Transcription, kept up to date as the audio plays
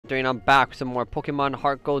3, and I'm back with some more Pokemon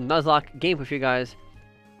Heart Gold Nuzlocke game with you guys.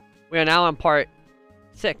 We are now on part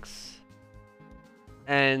 6.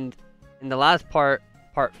 And in the last part,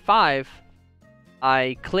 part 5,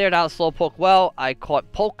 I cleared out Slowpoke well. I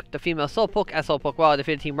caught Poke, the female Slowpoke, as Slowpoke well. I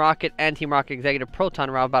defeated Team Rocket and Team Rocket Executive Proton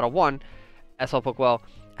in round battle 1 as Slowpoke well.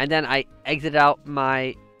 And then I exited out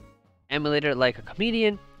my emulator like a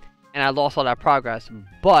comedian, and I lost all that progress.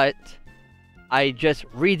 But I just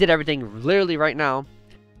redid everything literally right now.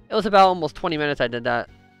 It was about almost 20 minutes I did that,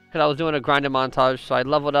 because I was doing a grinding montage. So I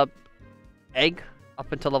leveled up Egg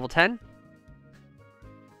up until level 10.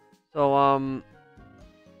 So,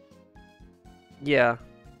 yeah.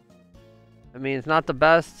 I mean, it's not the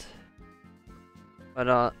best.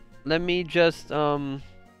 But, let me just, let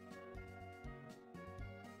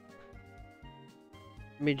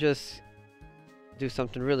me just do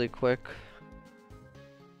something really quick.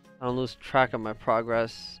 I don't lose track of my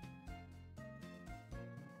progress.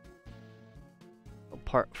 So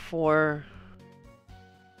part 4.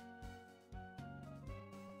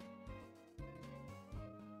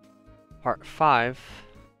 Part 5.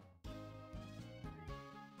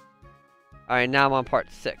 Alright, now I'm on part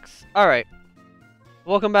 6. Alright.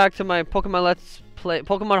 Welcome back to my Pokemon Let's Play,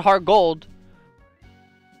 Pokemon Heart Gold.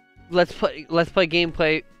 Let's play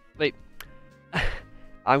gameplay. Wait.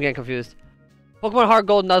 I'm getting confused. Pokemon Heart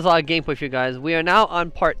Gold Nuzlocke gameplay with you guys. We are now on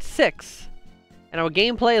part 6. And our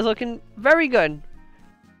gameplay is looking very good.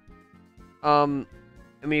 I mean,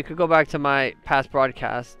 you could go back to my past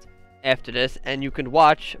broadcast after this, and you can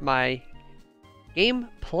watch my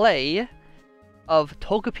gameplay of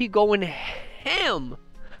Togepi going ham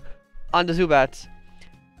on the Zubats.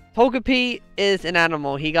 Togepi is an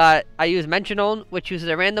animal. I use Metronome, which uses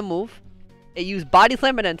a random move. It used Body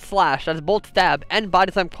Slam and then Slash. That's both stab and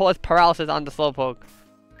Body Slam caused paralysis on the Slowpoke.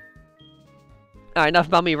 Alright, enough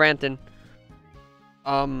about me ranting.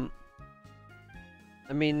 Let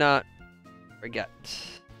me not forget.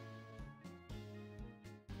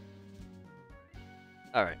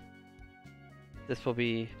 Alright. This will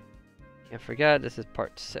be... Can't forget, this is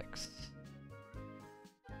part 6.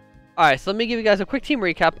 Alright, so let me give you guys a quick team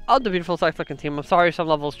recap of the beautiful select-looking team. I'm sorry some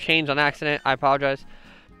levels changed on accident. I apologize.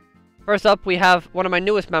 First up, we have one of my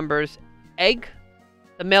newest members, Egg,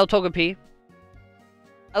 the male Togepi.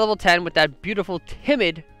 At level 10 with that beautiful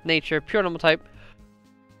timid nature, pure normal type.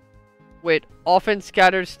 With often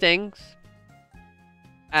scattered stings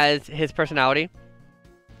as his personality.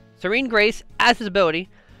 Serene Grace as his ability.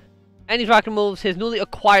 And he's rocking moves, his newly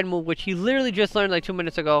acquired move, which he literally just learned like 2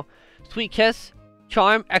 minutes ago. Sweet Kiss,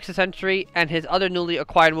 Charm, Extra Sentry, and his other newly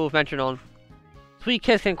acquired move, Metronome. Sweet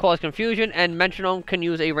Kiss can cause confusion, and Metronome can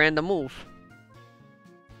use a random move.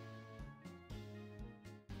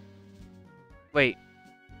 Wait.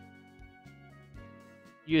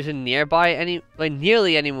 Using nearby any, like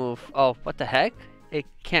nearly any move. Oh, what the heck? It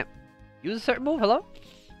can't use a certain move? Hello?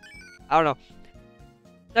 I don't know.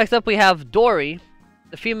 Next up we have Dory,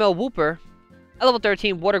 the female Wooper. At level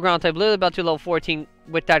 13, water ground type, literally about to level 14,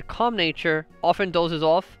 with that calm nature, often dozes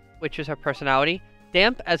off, which is her personality.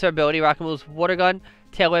 Damp as her ability, rocking moves Water Gun,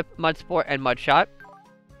 Tail Whip, Mud Sport, and Mud Shot.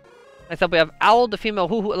 Next up we have Owl, the female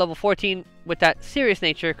Hoo-Hoo at level 14, with that serious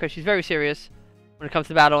nature, because she's very serious when it comes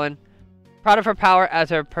to battling. Proud of her power as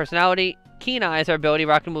her personality, Keen Eye as her ability,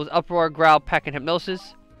 rocking moves Uproar, Growl, Peck, and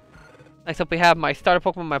Hypnosis. Next up we have my starter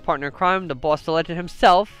Pokemon, my partner in crime, the boss, the legend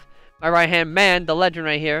himself, my right hand man, the legend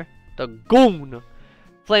right here, the Goon.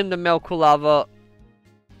 Flame, the male Kulava,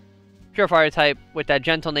 pure fire type with that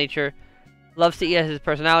gentle nature. Loves to eat as his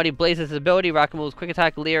personality. Blaze as his ability. Rocket moves Quick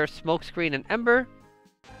Attack, Leer, Smokescreen, and Ember.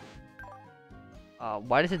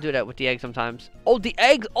 Why does it do that with the egg sometimes? Oh, the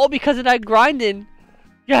eggs! All because of that grinding!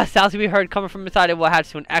 Yes, sounds to be heard coming from inside of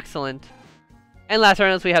Wahatsun. Excellent. And last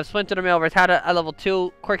round, we have Splinter the male Rattata at level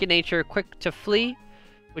 2. Quirky nature, quick to flee,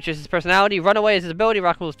 which is his personality. Runaway is his ability.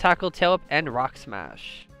 Rocket moves Tackle, Tail Whip, and Rock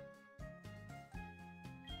Smash.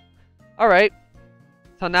 Alright.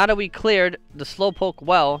 So now that we cleared the Slowpoke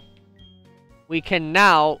well, we can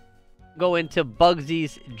now go into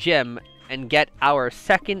Bugsy's gym and get our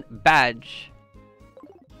second badge.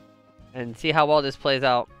 And see how well this plays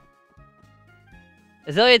out.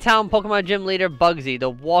 Azalea Town Pokemon Gym Leader Bugsy, the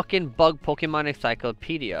walk-in bug Pokemon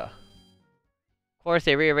encyclopedia. Of course,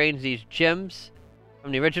 they rearranged these gyms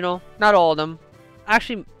from the original. Not all of them.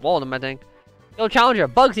 Actually, all of them, I think. Yo, Challenger,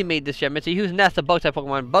 Bugsy made this gym. It's a huge nest of Bug-type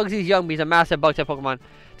Pokemon. Bugsy's young, but he's a massive Bug-type Pokemon.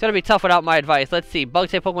 It's gonna be tough without my advice. Let's see.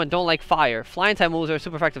 Bug-type Pokemon don't like fire. Flying-type moves are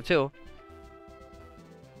super effective, too.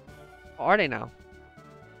 Or are they now?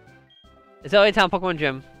 Azalea Town Pokemon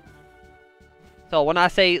Gym. So when I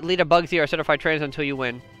say leader Bugsy or certified trainers until you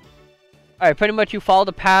win. Alright, pretty much you follow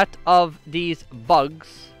the path of these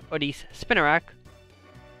bugs. or the Spinnerack.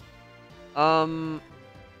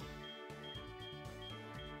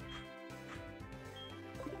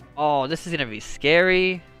 Oh, this is gonna be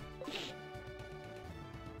scary.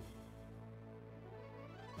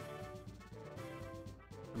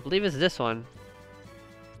 I believe it's this one.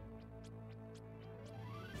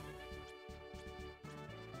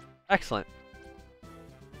 Excellent.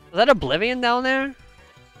 Is that Oblivion down there?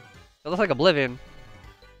 It looks like Oblivion.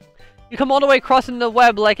 You come all the way crossing the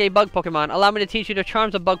web like a bug Pokemon. Allow me to teach you the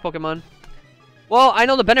charms of bug Pokemon. Well, I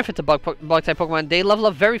know the benefits of bug type Pokemon. They level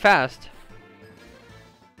up very fast.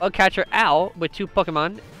 Bug catcher Owl with 2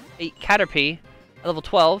 Pokemon. A Caterpie at level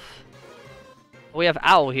 12. We have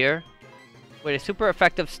Owl here with a super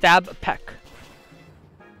effective stab peck.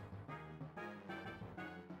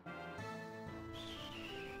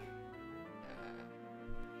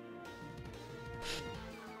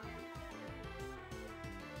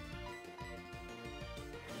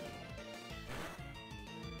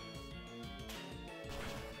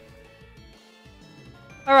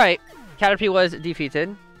 Alright, Caterpie was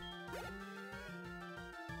defeated.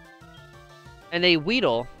 And a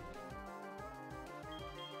Weedle.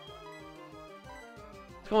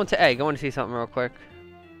 Let's go into Egg. I want to see something real quick.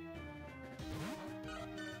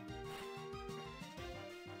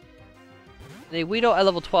 And a Weedle at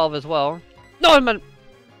level 12 as well. No, I meant...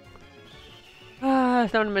 it's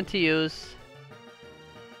not what I meant to use.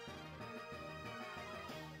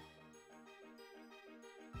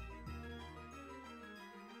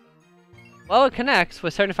 Well, it connects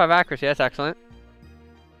with 75 accuracy. That's excellent.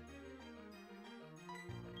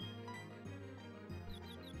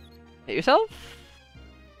 Hit yourself?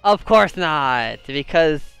 Of course not,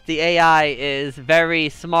 because the AI is very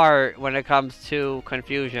smart when it comes to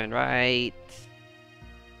confusion, right?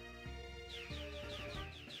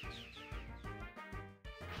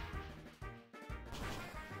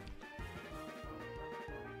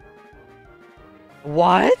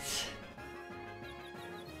 What?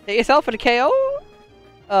 Hit yourself for the KO?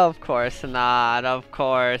 Of course not. Of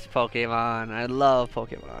course, Pokemon. I love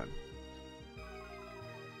Pokemon.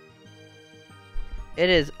 It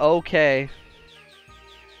is okay.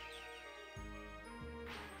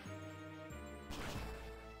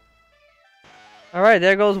 Alright,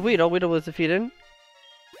 there goes Weedle. Weedle was defeated.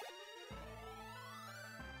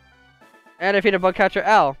 And defeated Bug Catcher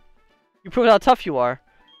Al. You proved how tough you are.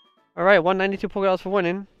 Alright, 192 Pokéballs for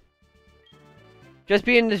winning. Just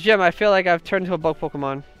being in this gym, I feel like I've turned into a bug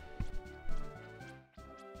Pokemon.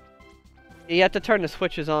 You have to turn the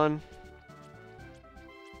switches on.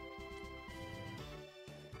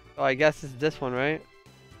 Oh, I guess it's this one, right?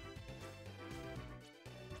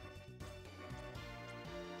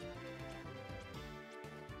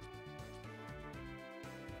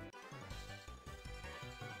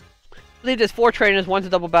 I believe there's 4 trainers, 1's a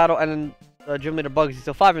double battle, and then gym leader Bugsy,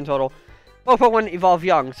 so 5 in total. Both Pokemon evolve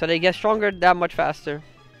young, so they get stronger that much faster.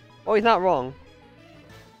 Oh, he's not wrong.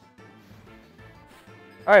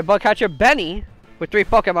 Alright, Bug Catcher Benny with 3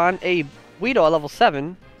 Pokemon, a Weedle at level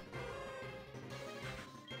 7.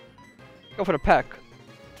 Go for the peck.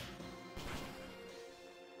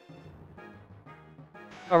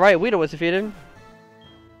 Alright, Weedle was defeated.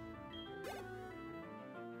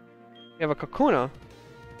 We have a Kakuna.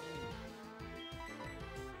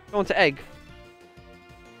 Going to Egg.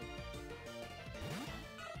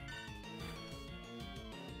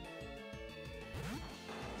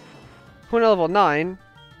 Kakuna level 9.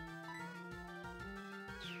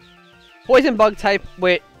 Poison Bug type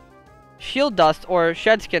with Shield Dust or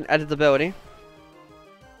Shed Skin as its ability.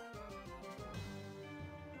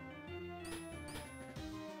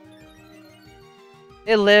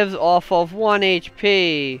 It lives off of 1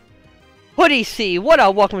 HP. Hoodie C, what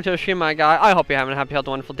up? Welcome to the stream, my guy. I hope you're having a happy, healthy,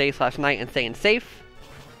 wonderful day / night and staying safe.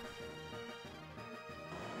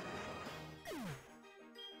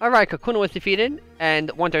 Alright, Kakuna was defeated, and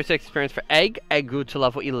 136 experience for Egg. Egg grew to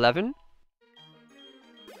level 11.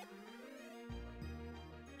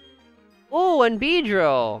 Oh, and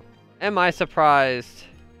Beedrill! Am I surprised?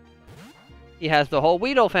 He has the whole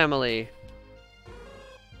Weedle family.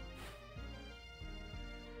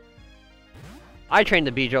 I trained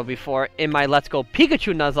the Beedrill before in my Let's Go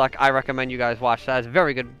Pikachu Nuzlocke. I recommend you guys watch that. It's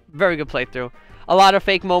very good playthrough. A lot of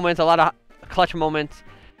fake moments, a lot of clutch moments.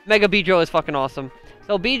 Mega Beedrill is fucking awesome.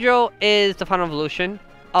 So Beedrill is the final evolution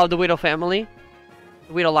of the Weedle family.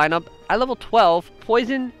 The Weedle lineup. At level 12,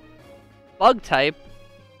 Poison Bug type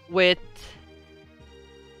with...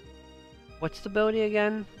 What's the ability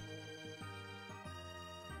again?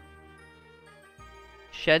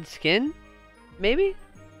 Shed Skin? Maybe?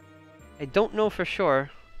 I don't know for sure.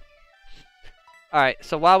 Alright,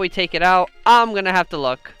 so while we take it out, I'm gonna have to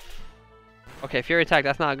look. Okay, Fury Attack,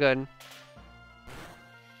 that's not good.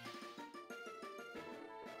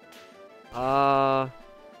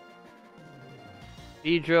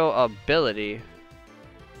 Beedrill ability.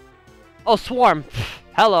 Oh, Swarm!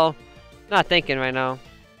 Hello. Not thinking right now.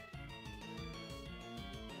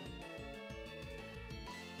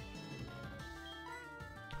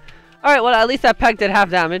 Alright, well, at least that peg did half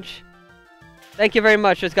damage. Thank you very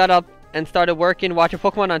much. Just got up and started working, watching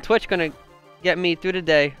Pokemon on Twitch. Gonna get me through the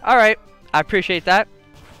day. Alright, I appreciate that.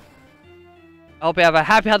 I hope you have a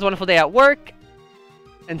happy, healthy, wonderful day at work.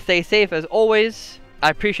 And stay safe as always. I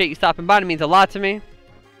appreciate you stopping by. It means a lot to me.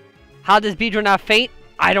 How does Beedrill not faint?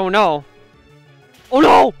 I don't know. Oh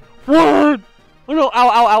no! What? Oh no! Ow,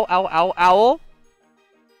 ow, ow, ow, ow, owl.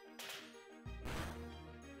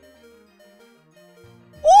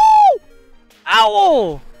 Woo!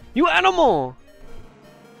 Owl! You animal!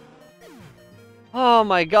 Oh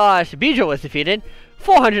my gosh. Beedrill was defeated.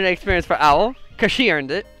 400 experience for Owl. Because she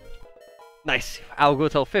earned it. Nice. Owl grew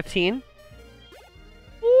till 15.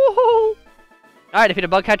 Woohoo! Alright, defeated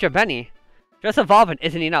Bugcatcher Benny. Just evolving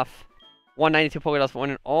isn't enough. 192 Pokéballs for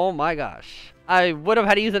winning. Oh my gosh. I would have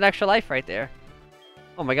had to use an extra life right there.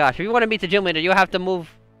 Oh my gosh. If you want to meet the gym leader, you have to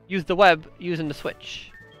use the web using the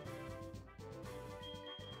switch.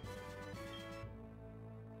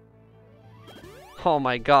 Oh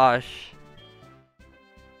my gosh.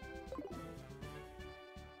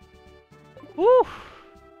 Woo!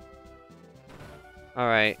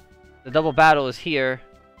 Alright. The double battle is here.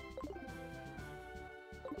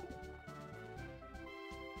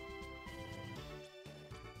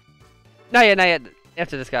 Not yet, not yet.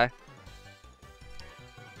 After this guy.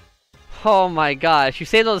 Oh my gosh. You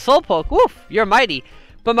saved all the Slowpoke. Woof! You're mighty.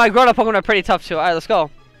 But my grown-up Pokemon are pretty tough too. Alright, let's go.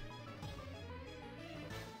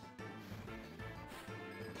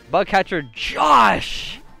 Bugcatcher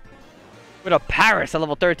Josh! With a Paris at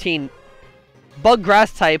level 13. Bug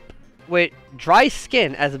Grass type with Dry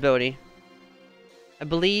Skin as ability. I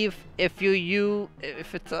believe if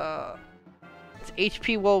its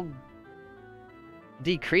HP will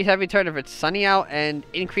decrease every turn if it's sunny out and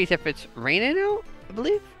increase if it's raining out, I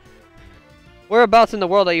believe. Whereabouts in the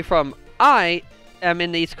world are you from? I am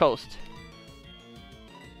in the East Coast.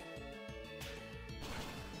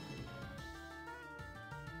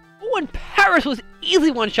 Oh, and Paris was easily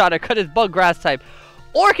one-shotted because it's Bug Grass type.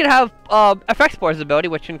 Or it can have Effect Spores ability,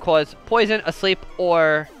 which can cause poison, asleep,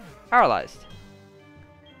 or paralyzed.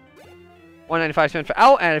 195 spins for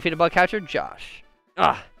Owl, and defeated Bugcatcher Josh.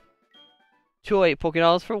 Ah. 208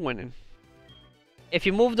 Pokéballs for winning. If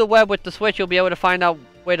you move the web with the switch, you'll be able to find out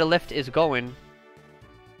where the lift is going.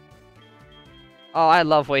 Oh, I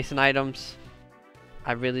love wasting items.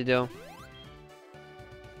 I really do.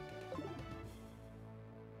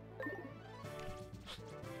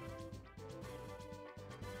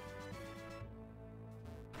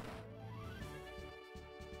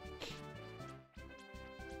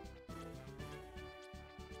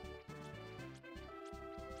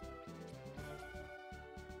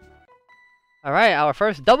 Alright, our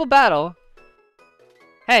first double battle.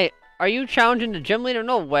 Hey, are you challenging the gym leader?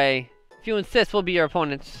 No way. If you insist, we'll be your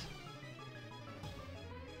opponents.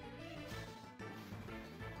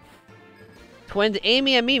 Twins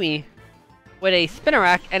Amy and Mimi with a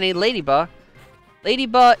Spinarak and a Ladybug.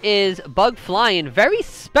 Ladybug is bug flying, very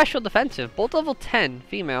special defensive. Both level 10,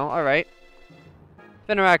 female, alright.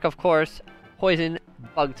 Spinarak, of course, poison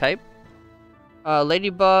bug type.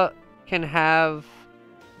 Ladybug can have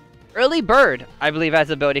Early Bird, I believe, has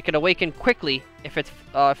the ability. It can awaken quickly if it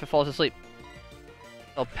falls asleep.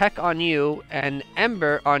 So Peck on you and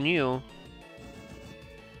Ember on you.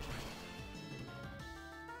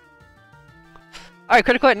 Alright,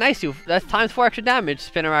 critical hit, nice you. That's times 4 extra damage.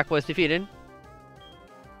 Spinarak was defeated.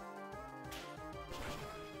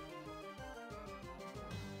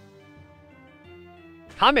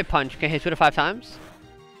 Comet Punch can hit 2 to 5 times.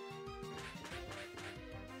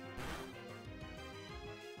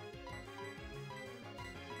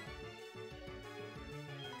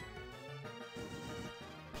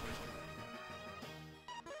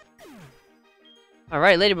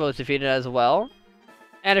 Alright, Ladybug was defeated as well.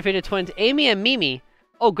 And defeated twins Amy and Mimi.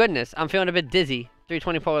 Oh goodness, I'm feeling a bit dizzy.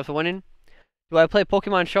 320 Pokéballs for winning. Do I play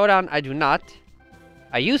Pokemon Showdown? I do not.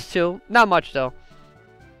 I used to. Not much though.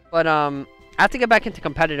 But I have to get back into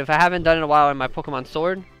competitive. I haven't done it in a while in my Pokemon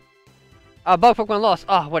Sword. Bug Pokemon lost.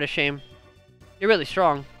 Oh, what a shame. You're really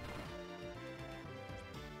strong.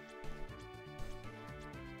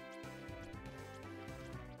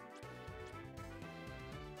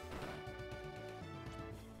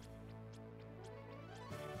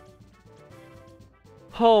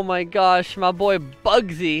 Oh my gosh, my boy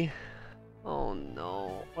Bugsy. Oh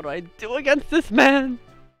no. What do I do against this man?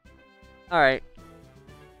 Alright.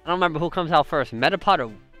 I don't remember who comes out first. Metapod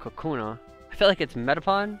or Kakuna? I feel like it's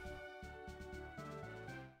Metapod.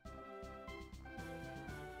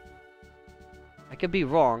 I could be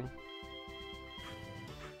wrong.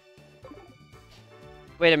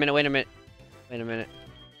 Wait a minute, wait a minute. Wait a minute.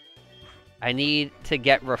 I need to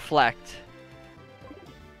get Reflect.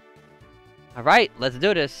 Alright, let's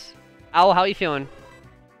do this. Owl, how are you feeling?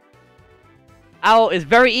 Owl is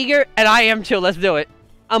very eager, and I am too. Let's do it.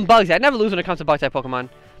 I'm Bugsy. I never lose when it comes to bug-type Pokemon.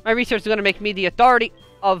 My research is going to make me the authority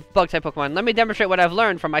of bug-type Pokemon. Let me demonstrate what I've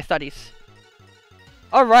learned from my studies.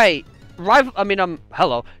 Alright.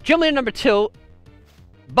 Hello. Gym leader number 2,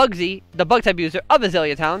 Bugsy, the bug-type user of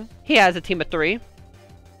Azalea Town. He has a team of 3.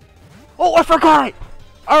 Oh, I forgot!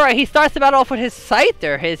 Alright, he starts the battle off with his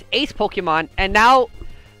Scyther, his ace Pokemon, and now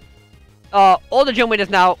all the gym leaders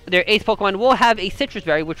now, their ace Pokemon will have a Citrus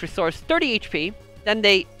Berry, which restores 30 HP. Then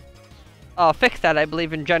they fixed that, I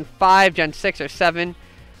believe, in Gen 5, Gen 6, or 7,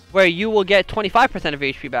 where you will get 25% of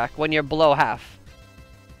HP back when you're below half.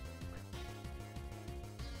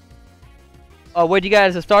 Where'd you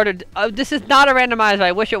guys have started? This is not a randomizer.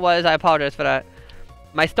 I wish it was. I apologize for that.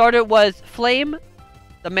 My starter was Flame,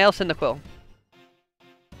 the male Cyndaquil.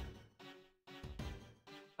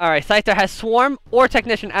 Alright, Scyther has Swarm or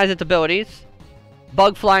Technician as its abilities.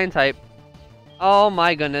 Bug, Flying type. Oh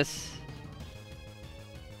my goodness.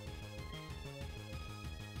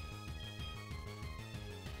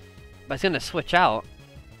 But it's gonna switch out.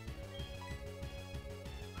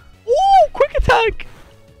 Ooh! Quick attack!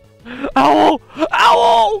 Owl!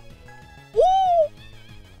 Owl! Ooh!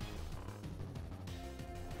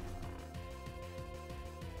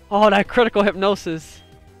 Oh, that critical hypnosis.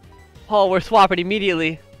 Oh, we're swapping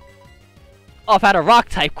immediately. Oh, if I had a rock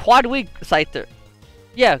type, quad weak Scyther.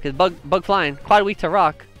 Yeah, because bug flying. Quad weak to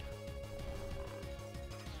rock.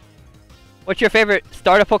 What's your favorite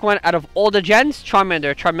starter Pokemon out of all the gens?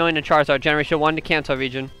 Charmander, Charmeleon, and Charizard. Generation 1 to Kanto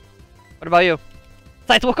region. What about you?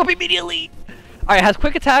 Scyther woke up immediately! Alright, it has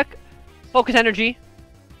quick attack, focus energy,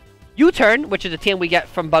 U-turn, which is a TM we get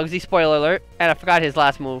from Bugsy, spoiler alert, and I forgot his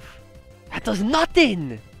last move. That does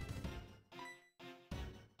nothing!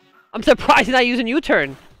 I'm surprised he's not using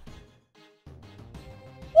U-turn.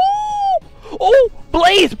 Oh!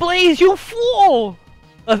 Blaze! Blaze! You fool!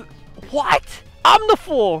 What? I'm the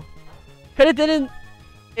fool! Cause it didn't...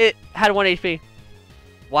 It had 1 HP.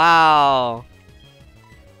 Wow.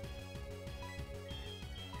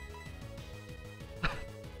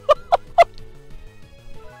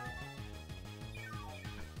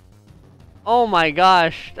 Oh my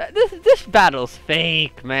gosh. This battle's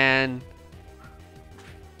fake, man.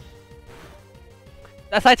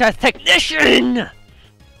 That Scyther has Technician!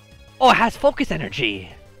 Oh, it has Focus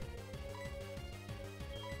Energy.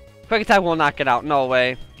 Quick attack will knock it out. No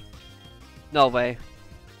way. No way.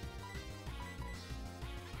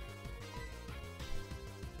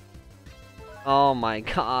 Oh my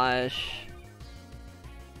gosh.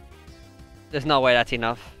 There's no way that's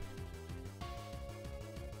enough.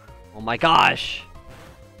 Oh my gosh.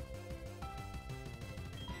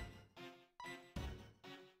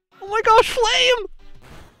 Oh my gosh, Flame!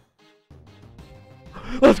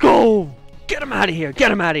 Let's go! Get him out of here! Get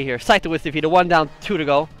him out of here! Scyther was defeated. 1 down, 2 to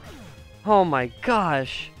go. Oh my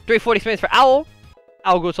gosh. 340 spins for Owl.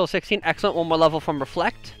 Owl goes to 16. Excellent. 1 more level from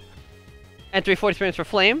Reflect. And 340 spins for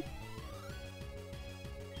Flame.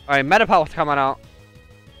 Alright, Metapod coming out.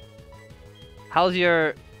 How's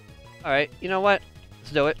your... Alright, you know what?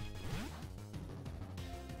 Let's do it.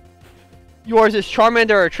 Yours is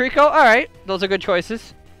Charmander or Trico? Alright, those are good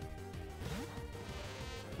choices.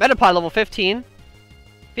 Metapod level 15.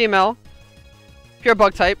 Female. Pure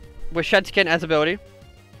bug type with Shed Skin as ability.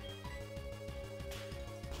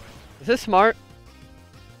 Is this smart?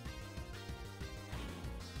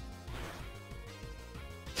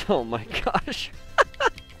 Oh my gosh.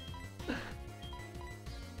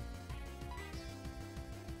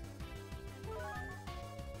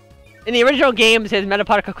 In the original games, his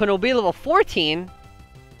Metapod Kakuna will be level 14,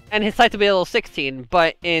 and his Scyther will be level 16,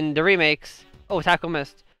 but in the remakes... Oh, Tackle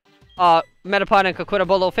missed. Metapod and Kakuna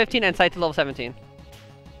both level 15, and Scyther level 17.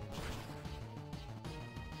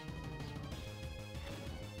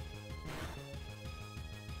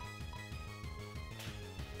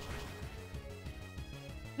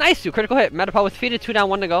 Nice, 2 critical hit. Metapod was defeated, 2 down,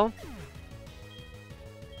 1 to go.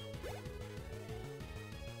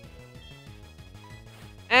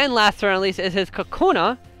 And last turn at least is his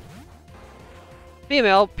Kakuna.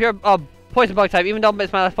 Female, pure poison bug type. Even though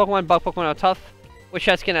it's my last Pokemon, bug Pokemon are tough. With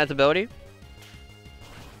Shed Skin as ability.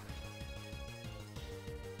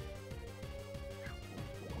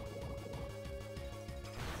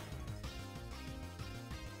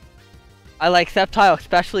 I like Sceptile,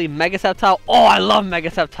 especially Mega Sceptile. Oh, I love Mega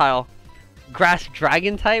Sceptile. Grass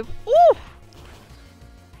Dragon type. Ooh!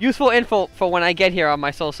 Useful info for when I get here on my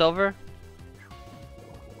Soul Silver.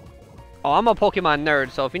 Oh, I'm a Pokemon nerd,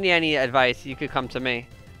 so if you need any advice, you could come to me.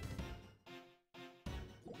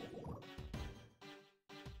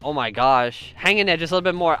 Oh my gosh. Hang in there just a little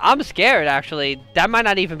bit more. I'm scared, actually. That might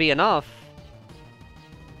not even be enough.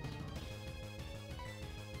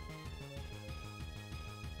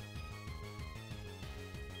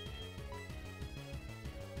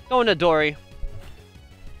 Going to Dory.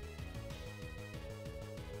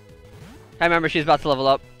 I remember she's about to level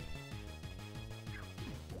up.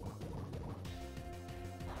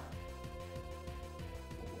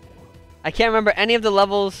 I can't remember any of the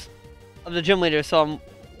levels of the gym leader, so I'm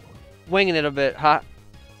winging it a bit, huh?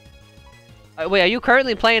 Wait, are you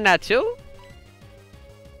currently playing that too?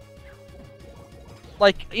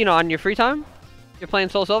 Like, you know, on your free time? You're playing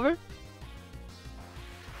Soul Silver?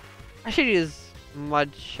 I should use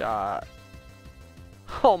Mud Shot.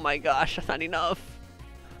 Oh my gosh, that's not enough.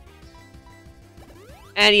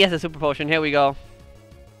 And he has a Super Potion. Here we go.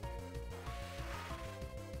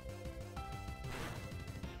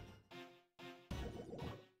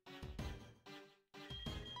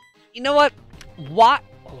 You know what? What?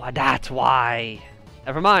 Oh, that's why.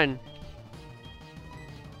 Never mind.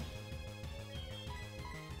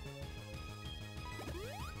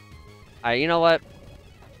 Alright, you know what?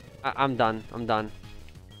 I'm done. I'm done.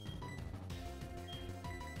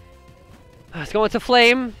 Let's go into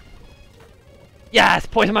Flame. Yes!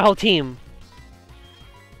 Poison my whole team!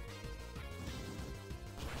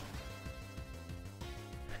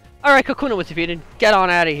 Alright, Kakuna was defeated. Get on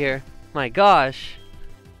out of here. My gosh.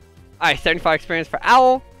 Alright, 75 experience for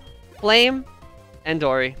Owl, Flame, and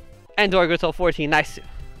Dory. And Dory goes to 14. Nice.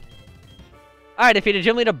 Alright, defeated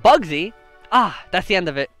Gym Leader Bugsy. Ah, that's the end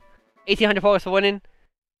of it. 1800 focus for winning.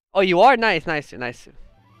 Oh, you are? Nice, nice, nice.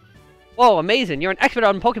 Whoa, amazing. You're an expert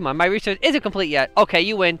on Pokemon. My research isn't complete yet. Okay,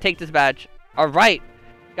 you win. Take this badge. Alright.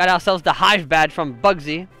 Got ourselves the Hive badge from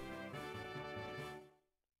Bugsy.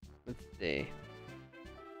 Let's see.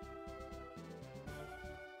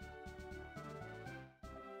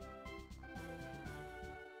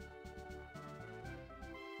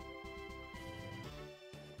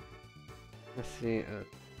 Let's see.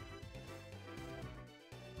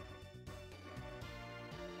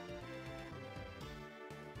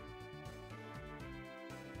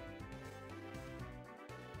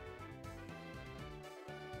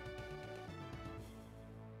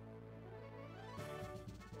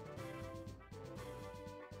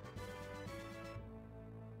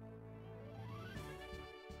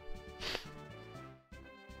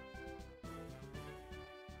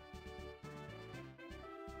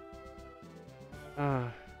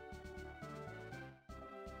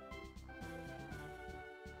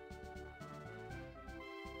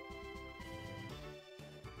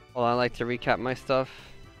 Well, I like to recap my stuff.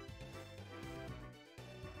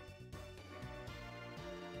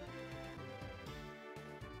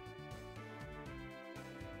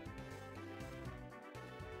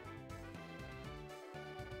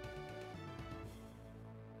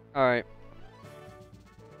 Alright.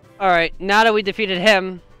 Alright, now that we defeated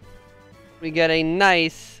him, we get a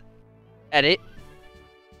nice edit.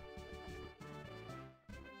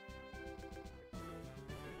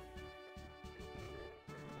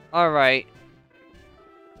 Alright.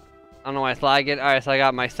 I don't know why it's lagging. Alright, so I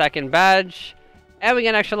got my second badge. And we get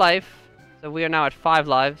an extra life. So we are now at 5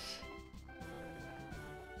 lives.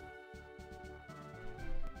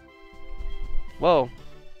 Whoa.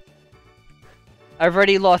 I've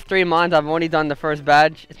already lost 3 mons. I've only done the first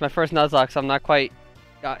badge. It's my first Nuzlocke, so I'm not quite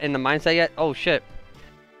in the mindset yet. Oh shit.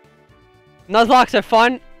 Nuzlocks are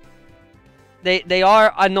fun. They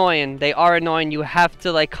are annoying. They are annoying. You have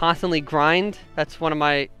to like constantly grind. That's one of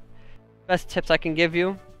my best tips I can give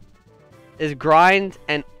you. Is grind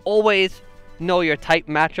and always know your type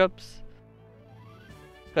matchups.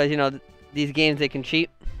 Because you know these games they can cheat.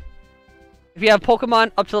 If you have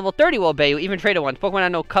Pokemon up to level 30 will obey you, even traded ones. Pokemon I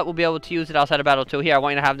know Cut will be able to use it outside of battle too. Here, I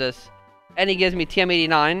want you to have this. And he gives me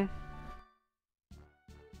TM89.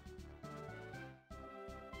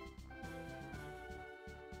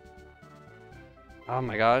 Oh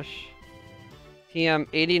my gosh.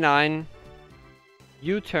 TM89.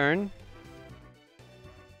 U-turn.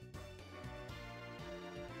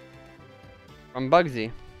 From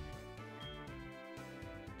Bugsy.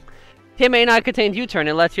 TM89 contains U-turn.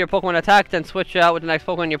 It lets your Pokemon attack, then switch out with the next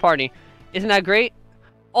Pokemon in your party. Isn't that great?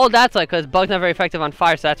 All that's like, because Bug's not very effective on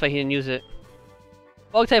fire, so that's why he didn't use it.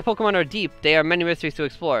 Bug-type Pokemon are deep. They are many mysteries to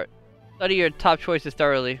explore. Study your top choices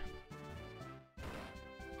thoroughly.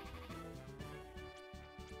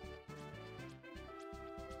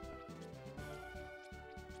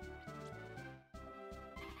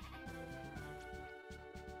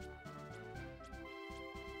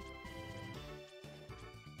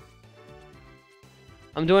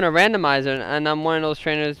 I'm doing a randomizer, and I'm one of those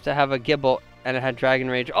trainers to have a Gibble, and it had Dragon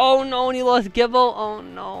Rage. Oh no, and he lost Gibble. Oh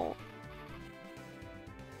no.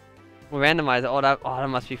 We randomize it. Oh, that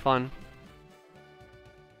must be fun.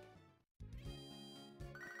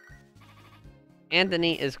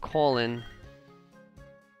 Anthony is calling.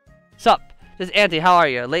 Sup? This is Auntie. How are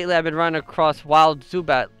you? Lately, I've been running across wild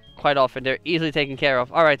Zubat quite often. They're easily taken care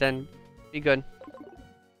of. All right then, be good.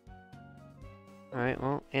 All right.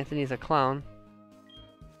 Well, Anthony's a clown.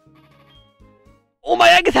 Oh, my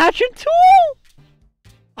egg is hatching too!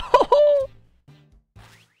 Oh!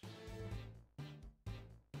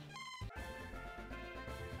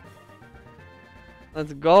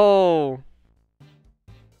 Let's go!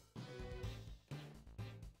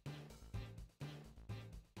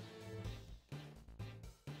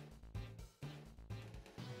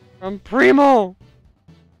 From Primo!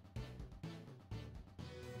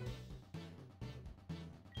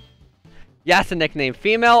 Yes, a nickname.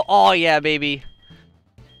 Female? Oh yeah, baby.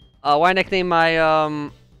 Why nickname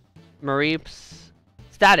my Mareeps?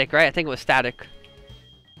 Static, right? I think it was Static.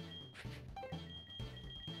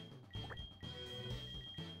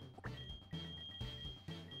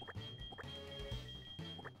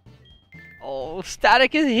 Oh,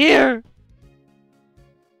 Static is here!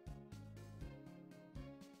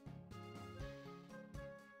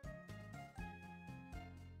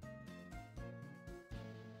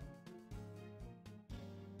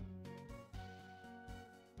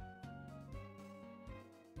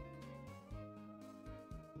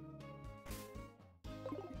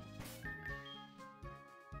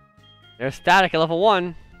 There's Static at level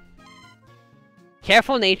 1.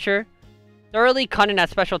 Careful nature. Thoroughly cunning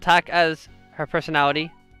at special attack as her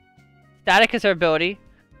personality. Static is her ability.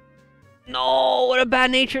 No, what a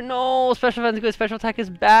bad nature. No, special defense is good. Special attack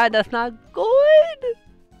is bad. That's not good.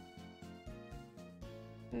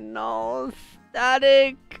 No,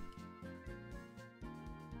 Static.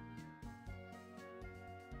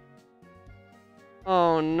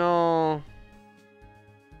 Oh no.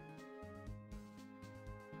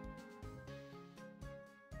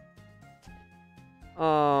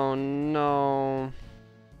 Oh no.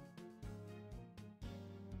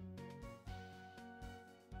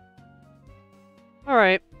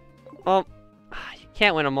 Alright. Well, you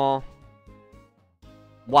can't win them all.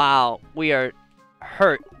 Wow, we are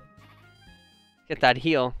hurt. Get that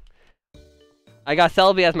heal. I got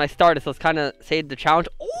Celebi as my starter, so let's kind of save the challenge.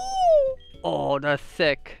 Ooh! Oh, that's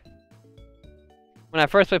sick. When I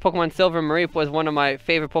first played Pokemon Silver, Mareep was one of my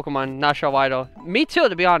favorite Pokemon. Not sure why though. Me too,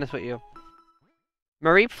 to be honest with you.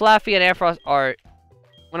 Mareep, Flaffy, and Ampharos are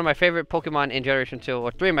one of my favorite Pokemon in Generation 2, or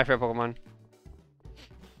 3 of my favorite Pokemon.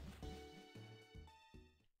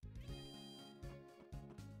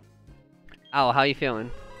 Owl, how you feeling?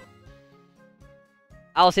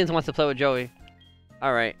 Owl seems wants to play with Joey.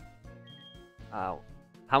 Alright. How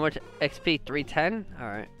much XP? 310?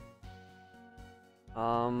 Alright.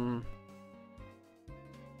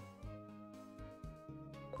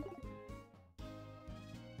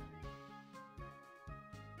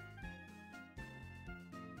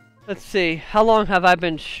 Let's see. How long have I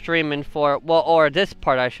been streaming for? Well, or this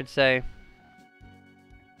part, I should say.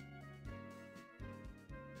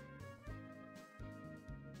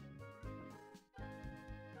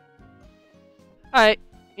 Alright.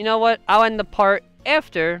 You know what? I'll end the part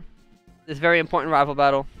after this very important rival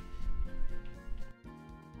battle.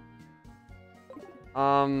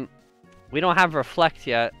 We don't have Reflect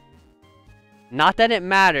yet. Not that it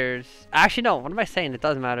matters. Actually, no. What am I saying? It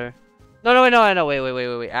does matter. No,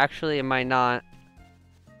 wait. Actually, it might not.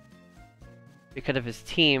 Because of his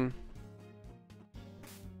team.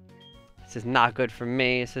 This is not good for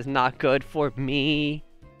me. This is not good for me.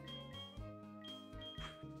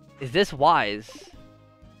 Is this wise?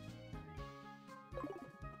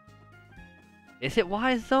 Is it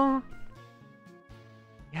wise, though?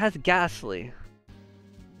 He has Ghastly.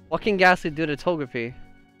 What can Ghastly do to Togepi?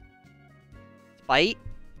 Spite?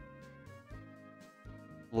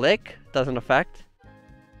 Lick? Doesn't affect.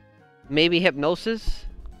 Maybe Hypnosis?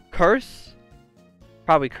 Curse?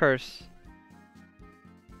 Probably Curse.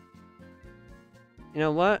 You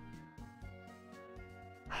know what?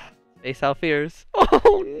 Face out fears.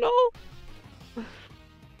 Oh no!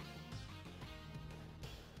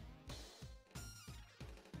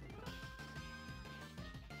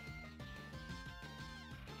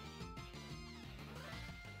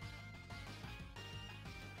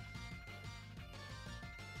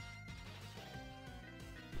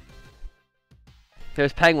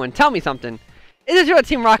 There's Penguin. Tell me something. Is it true that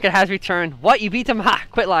Team Rocket has returned? What? You beat them? Ha!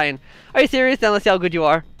 Quit lying. Are you serious? Then let's see how good you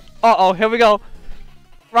are. Uh-oh, here we go.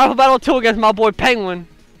 Rival Battle 2 against my boy Penguin.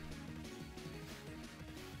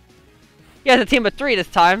 He has a team of 3 this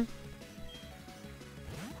time.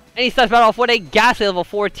 And he starts battle off with a Ghastly level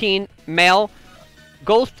 14 male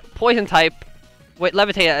Ghost Poison type with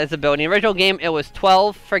Levitate as ability. In the original game, it was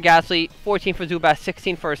 12 for Ghastly, 14 for Zubat,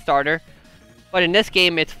 16 for a starter. But in this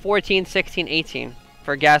game, it's 14, 16, 18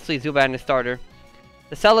 for Ghastly, Zubat, and a starter.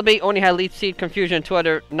 The Celebi only had Leech Seed, Confusion, and 2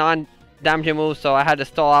 other non-damaging moves, so I had to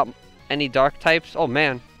stall out any dark types. Oh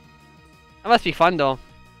man. That must be fun though.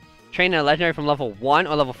 Training a legendary from level 1,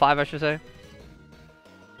 or level 5 I should say.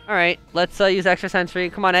 Alright, let's use Extra Sensory.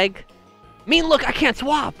 Come on, Egg. Mean look, I can't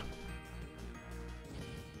swap!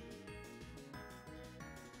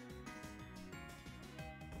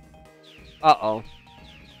 Uh-oh.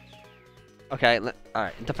 Okay,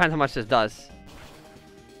 alright. It depends how much this does.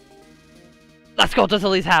 Let's go, does at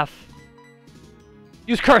least half.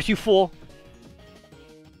 Use Curse, you fool!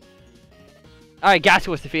 Alright,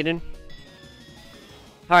 Ghastly was defeated.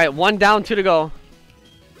 Alright, 1 down, 2 to go.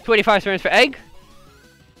 285 experience for Egg.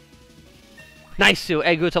 Nice, Sue.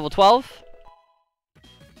 Egg Roots level 12.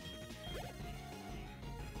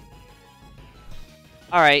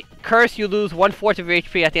 Alright, Curse, you lose 1/4 of your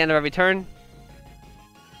HP at the end of every turn.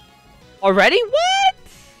 Already? What?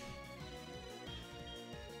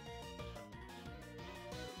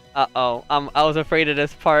 Uh-oh. I was afraid of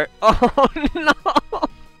this part. Oh, no!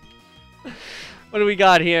 What do we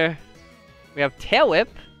got here? We have Tail Whip.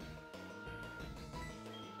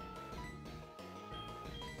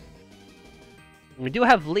 We do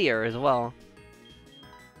have Leer as well.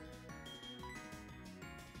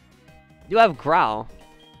 We do have Growl.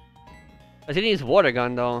 I didn't use Water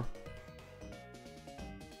Gun though.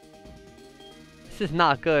 This is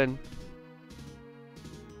not good.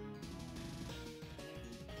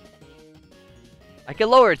 I can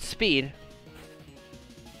lower its speed.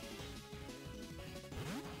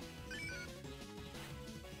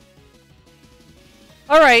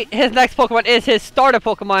 Alright, his next Pokemon is his starter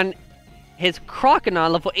Pokemon. His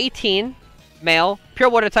Croconaw, level 18, male, pure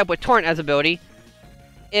water type with Torrent as ability.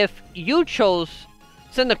 If you chose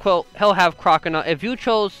Cyndaquil, he'll have Croconaw. If you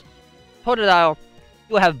chose Totodile,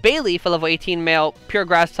 you will have Bayleaf for level 18, male, pure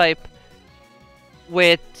grass type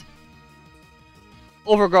with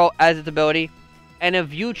Overgrow as its ability. And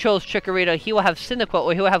if you chose Chikorita, he will have Cyndaquil,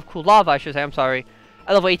 or he will have Kulava, I should say, I'm sorry,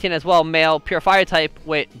 at level 18 as well, male, pure fire type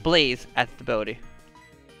with Blaze as its ability.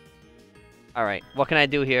 Alright, what can I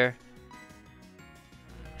do here?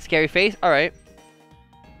 Scary Face? Alright.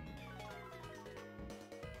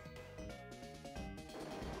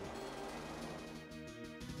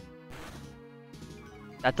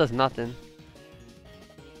 That does nothing.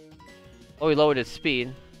 Oh, he lowered his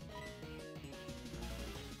speed.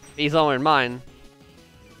 He's lowering mine.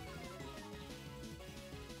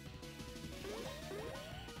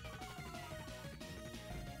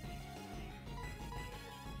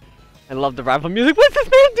 I love the rival music. What's this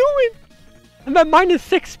man doing? I'm at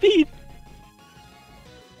 -6 speed.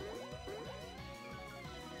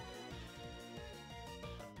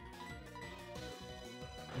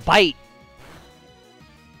 Bite.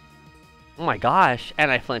 Oh my gosh.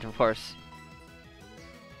 And I flinch, of course.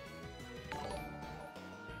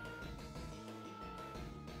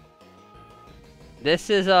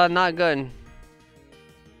 This is not good.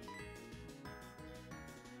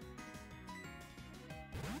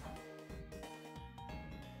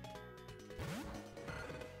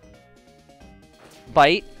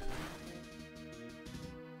 Bite.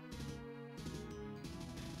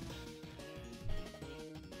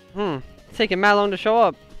 It's taking mad long to show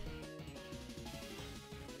up.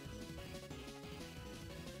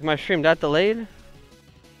 Is my stream that delayed?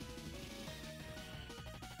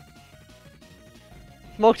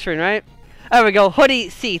 Smoke screen, right? There we go. Hoodie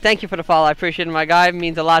C, thank you for the follow. I appreciate it, my guy. It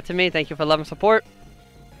means a lot to me. Thank you for love and support.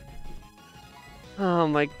 Oh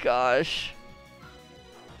my gosh.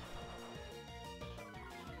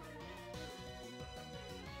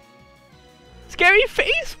 Scary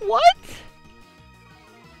Face? What?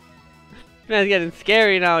 Man's getting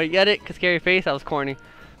scary now. You get it? Cause Scary Face, that was corny.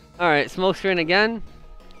 Alright, smoke screen again.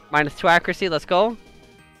 -2 accuracy, let's go.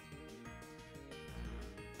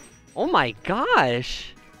 Oh my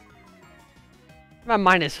gosh. I'm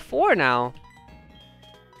at -4 now.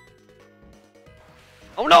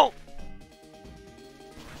 Oh no!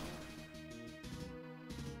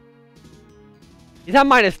 He's at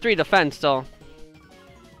 -3 defense though.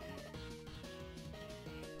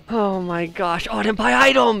 Oh my gosh. Oh, I didn't buy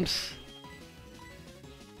items!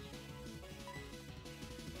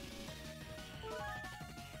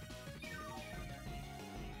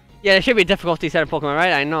 Yeah, there should be a difficulty set of Pokemon,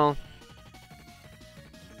 right? I know.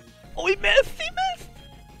 Oh, he missed! He missed!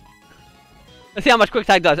 Let's see how much Quick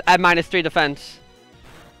Tag does at -3 defense.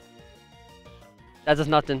 That does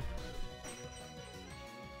nothing.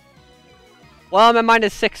 Well, I'm at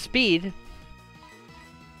 -6 speed.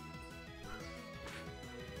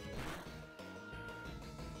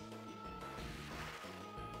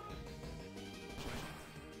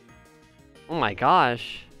 Oh my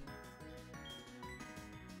gosh.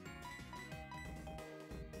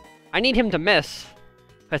 I need him to miss.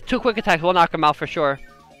 Because 2 quick attacks will knock him out for sure.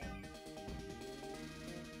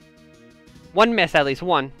 1 miss, at least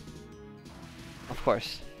 1. Of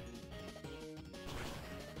course.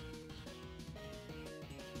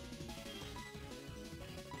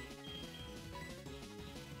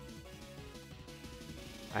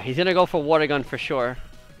 Alright, he's gonna go for water gun for sure.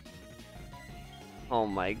 Oh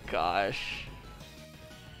my gosh.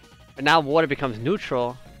 But now water becomes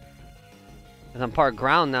neutral. Because I'm part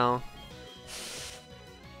ground now.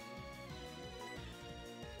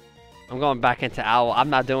 I'm going back into Owl. I'm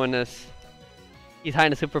not doing this. He's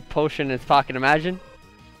hiding a super potion in his pocket, imagine.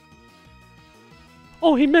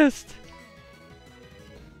 Oh, he missed!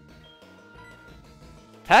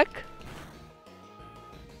 Heck?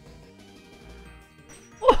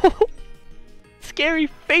 Oh! Scary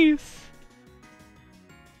face!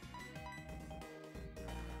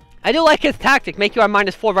 I do like his tactic. Make you on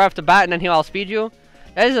 -4 right off the bat and then he'll outspeed you.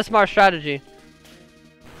 That is a smart strategy.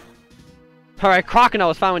 Alright, Crocodile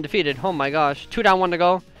was finally defeated. Oh my gosh. 2 down, 1 to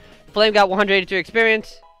go. Flame got 183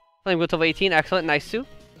 experience. Flame go to 18. Excellent. Nice too.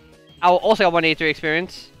 Owl also got 183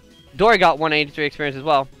 experience. Dory got 183 experience as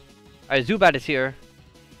well. Alright, Zubat is here.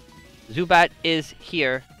 Zubat is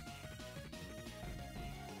here.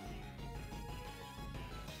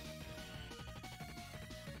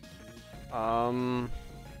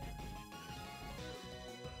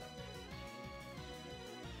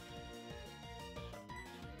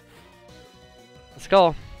 Let's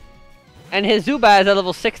go. And his Zubat is at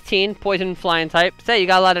level 16, poison flying type. Say, you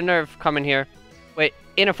got a lot of nerve coming here. Wait,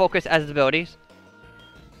 inner focus as his abilities.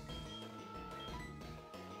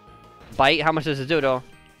 Bite, how much does it do though?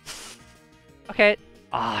 Okay.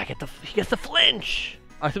 Ah, oh, he gets the flinch!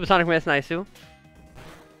 Oh, Supersonic Miss, nice too.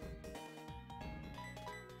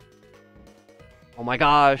 Oh my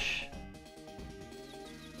gosh.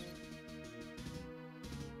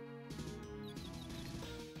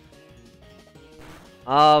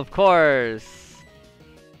 Of course.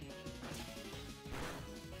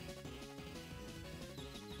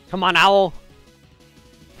 Come on, Owl.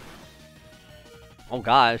 Oh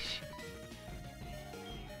gosh.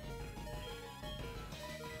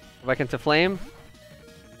 Back into flame.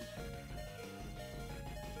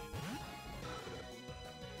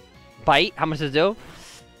 Bite. How much does it do?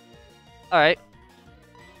 Alright.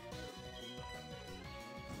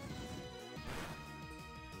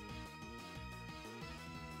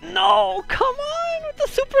 No! Come on! With the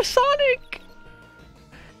supersonic!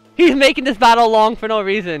 He's making this battle long for no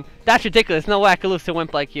reason. That's ridiculous. No way I could lose to a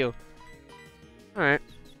wimp like you. Alright.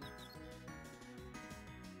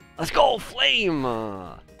 Let's go! Flame!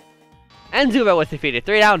 And Zubat was defeated.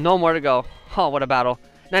 3 down, no more to go. Oh, what a battle.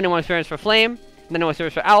 91 experience for Flame. 91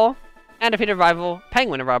 experience for Owl. And defeated rival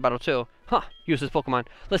Penguin in rival battle too. Huh, useless Pokemon.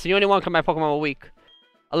 Listen, you only want to come my Pokemon all week.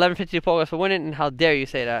 1152 Pokemon for winning, and how dare you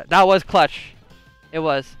say that. That was clutch. It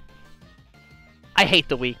was. I hate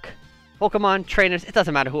the weak. Pokemon, trainers, it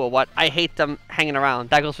doesn't matter who or what. I hate them hanging around.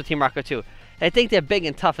 That goes for Team Rocket too. They think they're big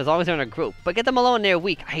and tough as long as they're in a group. But get them alone, they're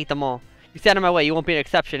weak. I hate them all. You stand in my way, you won't be an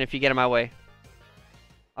exception if you get in my way.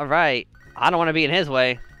 Alright. I don't want to be in his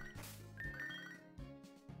way.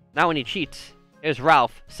 Not when he cheats. Here's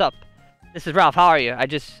Ralph. Sup? This is Ralph, how are you? I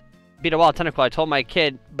just beat a wild tentacle. I told my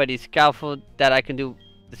kid, but he's scaffolded that I can do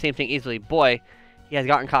the same thing easily. Boy, he has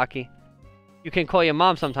gotten cocky. You can call your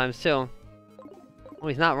mom sometimes too. Oh,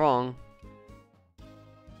 he's not wrong.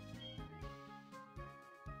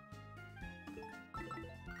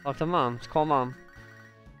 Talk to mom. Let's call mom.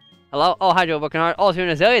 Hello? Oh, hi Joe, working hard. Oh, so you're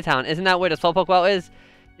in Azalea Town. Isn't that where the Slowpoke well is?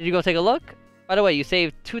 Did you go take a look? By the way, you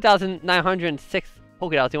saved 2,906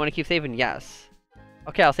 Pokédolls. Do you want to keep saving? Yes.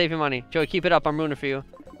 Okay, I'll save your money. Joey, keep it up. I'm rooting for you.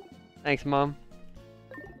 Thanks, Mom.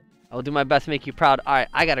 I'll do my best to make you proud. Alright,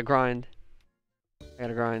 I gotta grind.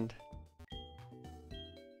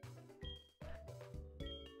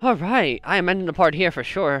 Alright, I am ending the part here for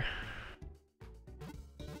sure.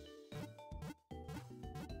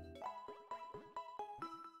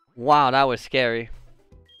 Wow, that was scary.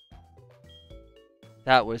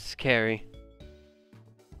 That was scary.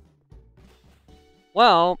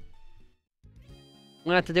 Well, we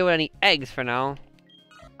don't have to deal with any eggs for now.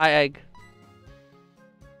 Hi, Egg.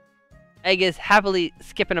 Egg is happily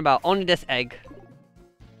skipping about. Only this egg.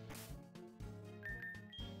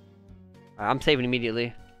 Alright, I'm saving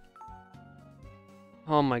immediately.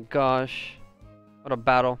 Oh my gosh. What a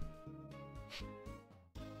battle.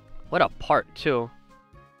 What a part, too.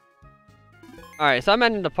 Alright, so I'm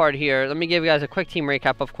ending the part here. Let me give you guys a quick team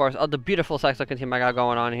recap, of course, of the beautiful sex-looking team I got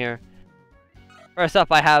going on here. First up,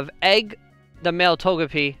 I have Egg, the male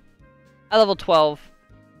Togepi, at level 12,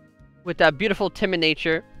 with that beautiful timid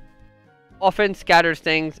nature. Often scatters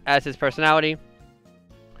things as his personality.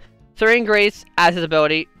 Serene Grace as his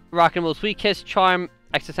ability. Rockin' Will Sweet Kiss, Charm,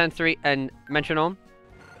 Extrasensory, and Metronome.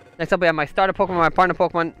 Next up, we have my starter Pokemon, my partner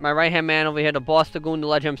Pokemon, my right-hand man over here, the boss Lagoon, the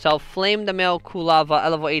legend himself. Flame, the male Kulava, at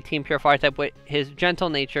level 18, pure fire type with his gentle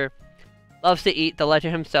nature. Loves to eat, the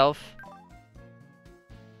legend himself.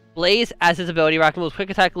 Blaze as his ability, Rockin' Will's Quick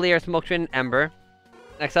Attack, Leer, Smoke and Ember.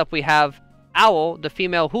 Next up, we have Owl, the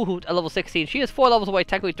female Hoot at level 16. She is 4 levels away,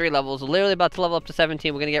 technically 3 levels. Literally about to level up to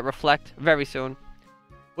 17. We're going to get Reflect very soon,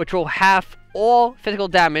 which will half all physical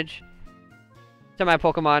damage to my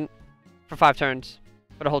Pokemon for 5 turns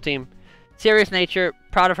for the whole team. Serious nature,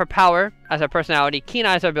 proud of her power as her personality. Keen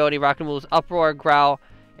Eyes her ability, Rockin' Will's Uproar, Growl,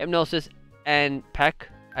 Hypnosis, and Peck.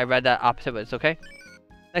 I read that opposite, but it's okay.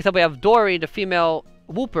 Next up, we have Dory, the female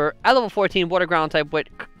Wooper, at level 14, Water Ground type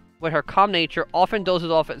with her calm nature, often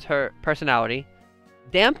dozes off as her personality.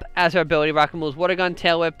 Damp as her ability, Rockin' Will's Water Gun,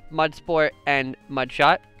 Tail Whip, Mud Sport, and Mud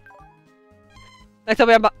Shot. Next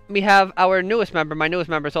up, we have our newest member, my newest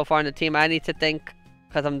member so far in the team. I need to think,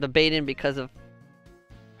 because I'm debating because of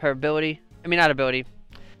her ability. I mean, not ability,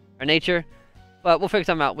 her nature. But we'll figure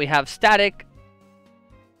something out. We have Static,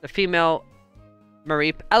 the female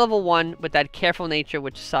Mareep, at level 1 with that careful nature,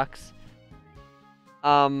 which sucks.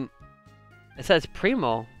 It says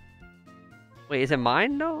Primo. Wait, is it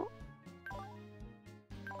mine, though?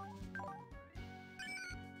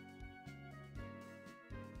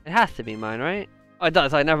 It has to be mine, right? Oh, it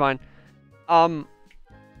does. Like, never mind.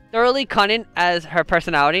 Thoroughly cunning as her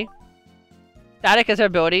personality. Static as her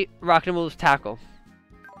ability. Rockin' Moves Tackle.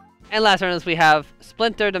 And last on this, we have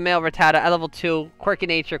Splinter, the male Rattata, at level 2. Quirky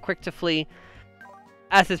nature, quick to flee.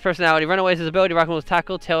 As his personality. Runaways his ability. Rockin' Moves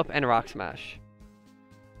Tackle, Tail Whip, and Rock Smash.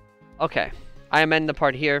 Okay. I am ending the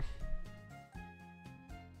part here.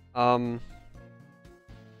 Let's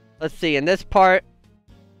see. In this part,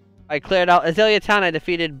 I cleared out Azalea Town. I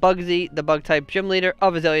defeated Bugsy, the bug-type gym leader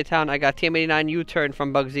of Azalea Town. I got TM89 U-turn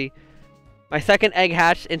from Bugsy. My second egg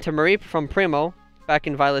hatched into Mareep from Primo, back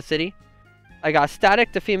in Violet City. I got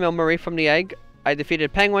Static, the female Mareep from the egg. I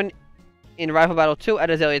defeated Penguin in Rival Battle 2 at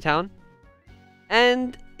Azalea Town.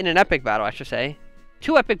 And in an epic battle, I should say.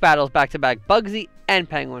 2 epic battles back-to-back, Bugsy and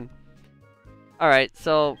Penguin. Alright,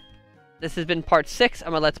 so this has been part 6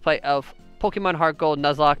 of my Let's Play of Pokemon Heart Gold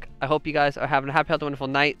Nuzlocke. I hope you guys are having a happy, healthy, wonderful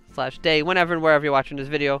night / day, whenever and wherever you're watching this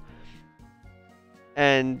video.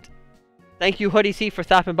 And thank you, Hoodie C, for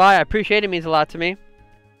stopping by. I appreciate it. It means a lot to me.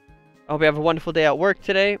 I hope you have a wonderful day at work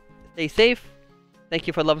today. Stay safe. Thank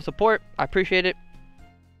you for love and support. I appreciate it.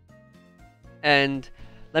 And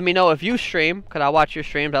let me know if you stream, because I watch your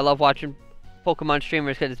streams. I love watching Pokemon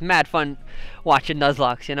streamers because it's mad fun watching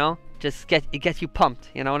Nuzlocks, you know? It gets you pumped,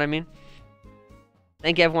 you know what I mean?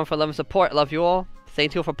 Thank you everyone for love and support. I love you all. Stay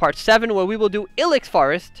tuned for part 7 where we will do Ilex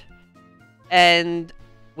Forest. And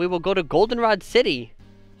we will go to Goldenrod City.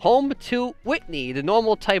 Home to Whitney, the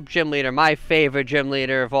normal type gym leader. My favorite gym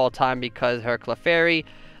leader of all time because her Clefairy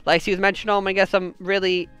likes to use Metronome and get some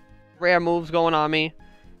really rare moves going on me.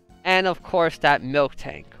 And of course that Milk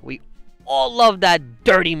Tank. We all love that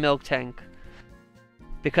dirty Milk Tank.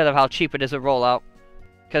 Because of how cheap it is to roll out.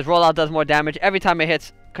 Because rollout does more damage every time it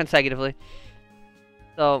hits consecutively.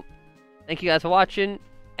 So, thank you guys for watching.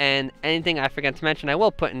 And anything I forget to mention, I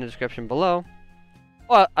will put in the description below.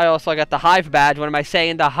 Well, I also got the Hive badge. What am I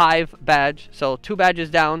saying? The Hive badge. So, 2 badges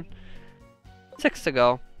down. 6 to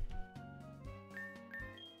go.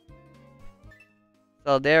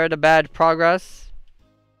 So, there are the badge progress.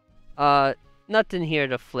 Nothing here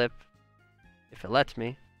to flip. If it lets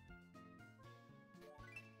me.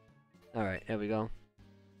 Alright, there we go.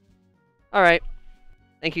 Alright.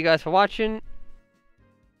 Thank you guys for watching.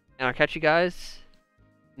 And I'll catch you guys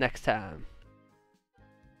next time.